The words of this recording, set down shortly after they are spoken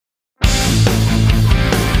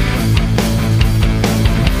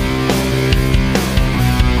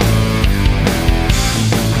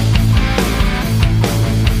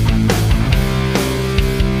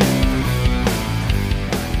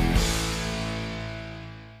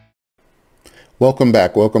Welcome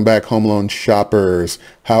back, home loan shoppers.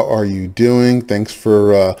 How are you doing? Thanks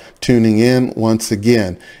for tuning in once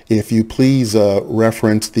again. If you please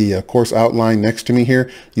reference the course outline next to me here,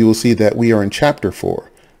 you will see that we are in Chapter 4,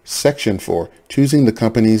 Section 4, choosing the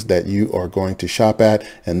companies that you are going to shop at.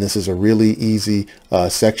 And this is a really easy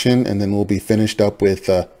section, and then we'll be finished up with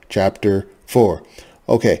Chapter 4.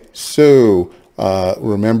 Okay, so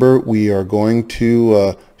remember, we are going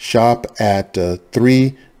to shop at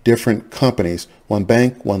three different companies: one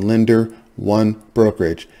bank, one lender, one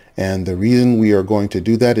brokerage. And the reason we are going to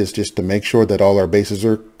do that is just to make sure that all our bases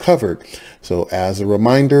are covered. So as a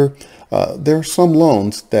reminder, there are some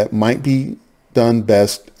loans that might be done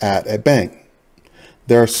best at a bank.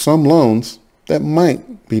 There are some loans that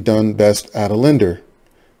might be done best at a lender.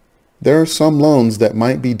 There are some loans that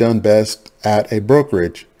might be done best at a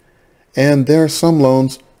brokerage. And there are some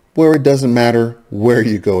loans where it doesn't matter where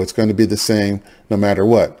you go. It's going to be the same no matter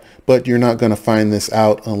what. But you're not going to find this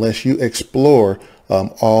out unless you explore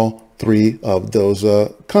all three of those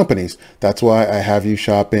companies. That's why I have you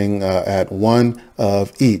shopping at one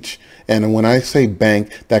of each. And when I say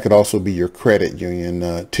bank, that could also be your credit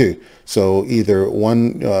union too. So either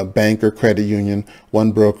one bank or credit union,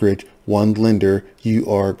 one brokerage, one lender you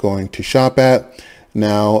are going to shop at.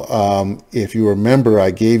 Now, if you remember,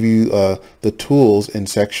 I gave you the tools in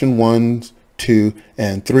Section 1, 2,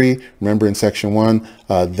 and 3. Remember, in Section 1,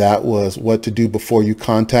 that was what to do before you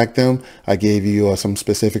contact them. I gave you some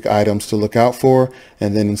specific items to look out for.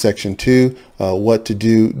 And then in Section 2, what to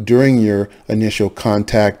do during your initial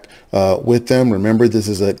contact with them. Remember, this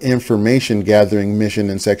is an information gathering mission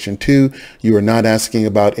in Section 2. You are not asking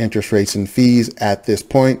about interest rates and fees at this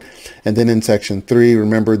point. And then in Section 3,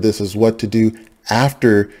 remember, this is what to do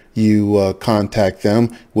after you contact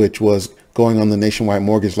them, which was going on the nationwide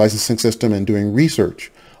mortgage licensing system and doing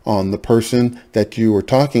research on the person that you were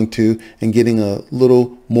talking to and getting a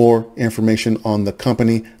little more information on the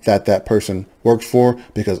company that that person works for,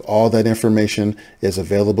 because all that information is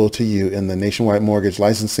available to you in the nationwide mortgage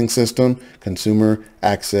licensing system consumer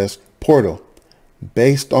access portal.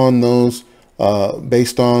 Based on those,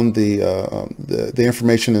 based on the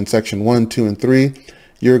information in Section 1, 2, and 3,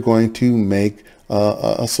 you're going to make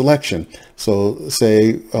a selection. So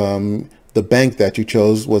say the bank that you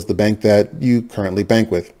chose was the bank that you currently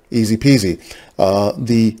bank with. Easy peasy.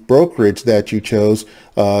 The brokerage that you chose,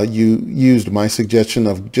 you used my suggestion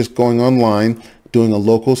of just going online, doing a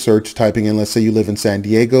local search, typing in, let's say you live in San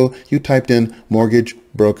Diego, you typed in mortgage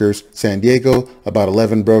brokers San Diego, about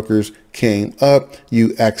 11 brokers came up, you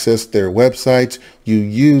accessed their websites, you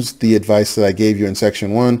used the advice that I gave you in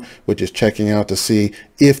Section 1, which is checking out to see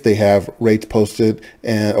if they have rates posted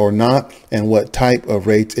or not, and what type of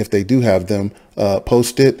rates, if they do have them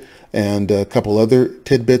posted, and a couple other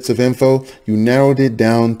tidbits of info. You narrowed it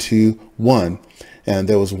down to one. And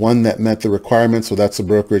there was one that met the requirements, so that's the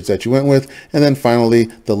brokerage that you went with. And then finally,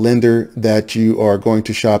 the lender that you are going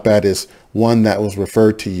to shop at is one that was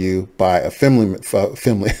referred to you by a family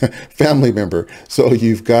member. So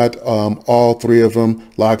you've got all three of them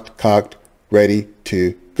locked, cocked, ready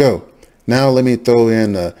to go. Now let me throw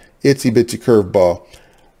in a itsy bitsy curveball.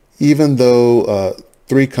 Even though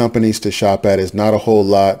three companies to shop at is not a whole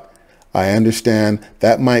lot, I understand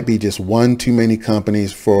that might be just one too many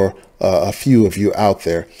companies for a few of you out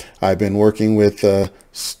there. I've been working with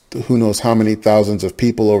who knows how many thousands of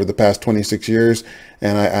people over the past 26 years,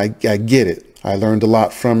 and I get it. I learned a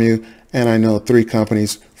lot from you, and I know three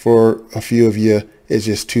companies for a few of you is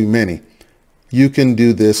just too many. You can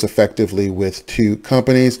do this effectively with two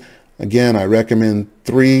companies. Again, I recommend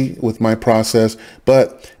three with my process,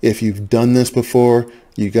 but if you've done this before,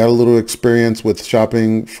 you got a little experience with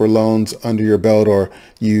shopping for loans under your belt, or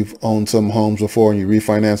you've owned some homes before and you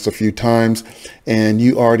refinanced a few times, and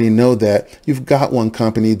you already know that you've got one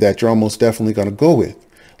company that you're almost definitely going to go with.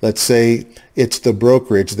 Let's say it's the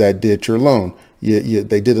brokerage that did your loan.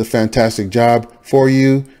 They did a fantastic job for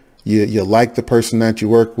you. You like the person that you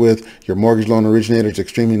work with. Your mortgage loan originator is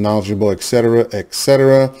extremely knowledgeable, etc.,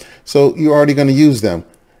 etc. So you're already going to use them.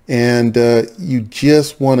 And you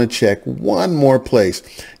just want to check one more place.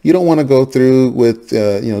 You don't want to go through with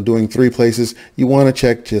doing three places. You want to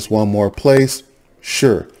check just one more place.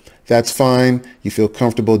 Sure, that's fine. You feel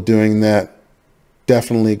comfortable doing that,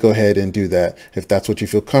 definitely go ahead and do that if that's what you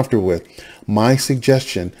feel comfortable with. My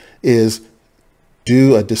suggestion is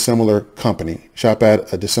do a dissimilar company. Shop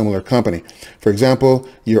at a dissimilar company. For example,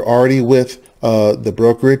 you're already with the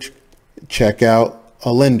brokerage. Check out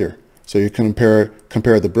a lender. So you compare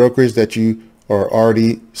the brokerage that you are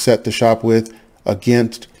already set to shop with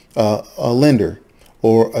against a lender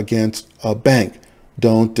or against a bank.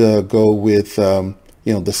 Don't go with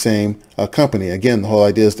the same company. Again, the whole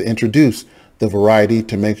idea is to introduce the variety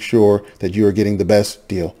to make sure that you are getting the best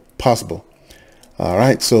deal possible. All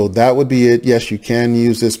right, so that would be it. Yes, you can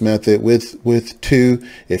use this method with two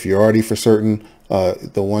if you're already for certain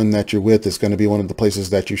the one that you're with is going to be one of the places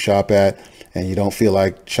that you shop at, and you don't feel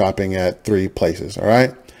like shopping at 3 places. All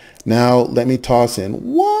right, now let me toss in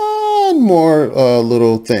one more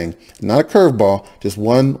little thing, not a curveball, just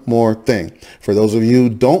one more thing for those of you who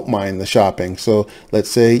don't mind the shopping. So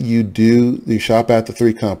let's say you shop at the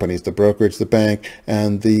 3 companies, the brokerage, the bank,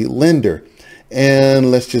 and the lender.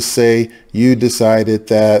 And let's just say you decided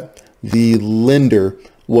that the lender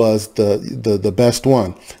was the best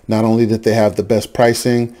one. Not only did they have the best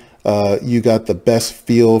pricing, you got the best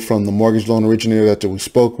feel from the mortgage loan originator that we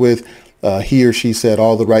spoke with. He or she said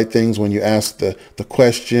all the right things when you asked the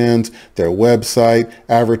questions, their website,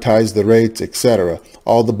 advertised the rates, etc.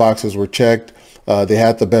 All the boxes were checked. They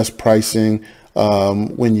had the best pricing.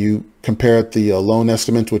 When you compare the loan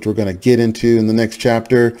estimates, which we're going to get into in the next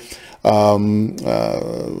chapter, and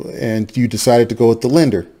you decided to go with the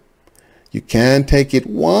lender. You can take it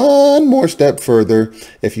one more step further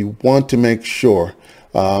if you want to make sure,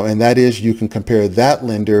 and that is you can compare that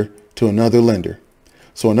lender to another lender.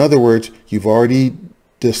 So in other words, you've already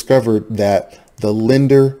discovered that the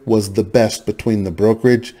lender was the best between the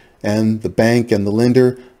brokerage and the bank and the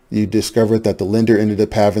lender. You discovered that the lender ended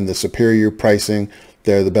up having the superior pricing.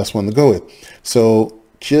 They're the best one to go with. So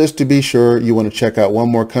just to be sure, you want to check out one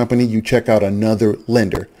more company, you check out another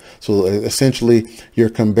lender. So essentially, you're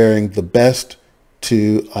comparing the best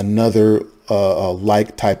to another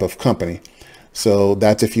like type of company. So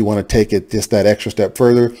that's if you want to take it just that extra step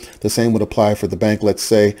further. The same would apply for the bank. Let's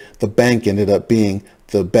say the bank ended up being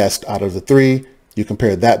the best out of the 3. You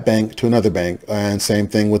compare that bank to another bank, and same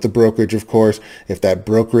thing with the brokerage, of course. If that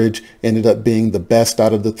brokerage ended up being the best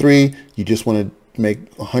out of the 3, you just want to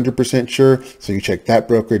make 100% sure. So you check that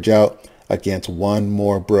brokerage out against one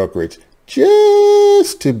more brokerage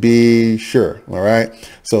just to be sure. All right.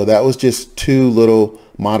 So that was just 2 little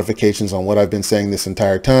modifications on what I've been saying this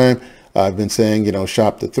entire time. I've been saying,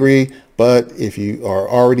 shop the 3, but if you are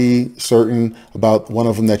already certain about one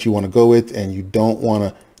of them that you want to go with and you don't want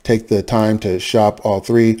to take the time to shop all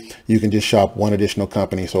 3, you can just shop one additional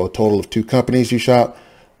company. So a total of 2 companies you shop.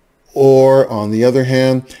 Or on the other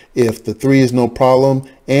hand, if the 3 is no problem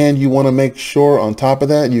and you want to make sure on top of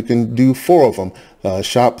that, you can do 4 of them.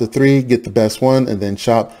 Shop the 3, get the best one, and then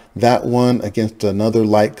shop that one against another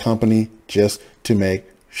like company just to make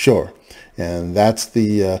sure. And that's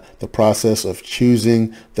the process of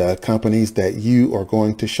choosing the companies that you are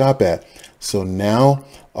going to shop at. So now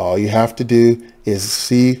all you have to do is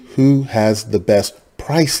see who has the best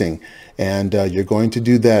pricing. And you're going to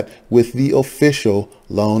do that with the official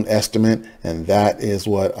loan estimate. And that is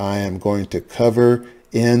what I am going to cover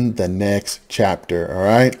in the next chapter. All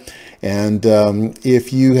right. And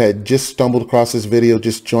if you had just stumbled across this video,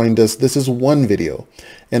 just joined us, this is one video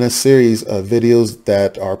in a series of videos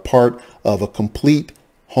that are part of a complete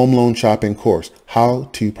home loan shopping course, how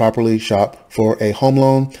to properly shop for a home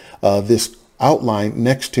loan. This outline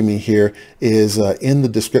next to me here is in the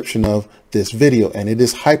description of this video, and it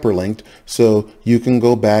is hyperlinked, so you can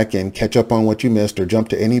go back and catch up on what you missed or jump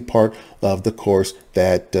to any part of the course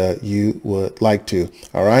that you would like to.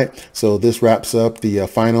 All right, so this wraps up the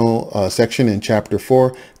final section in chapter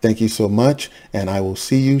 4. Thank you so much, and I will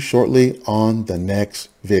see you shortly on the next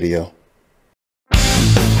video.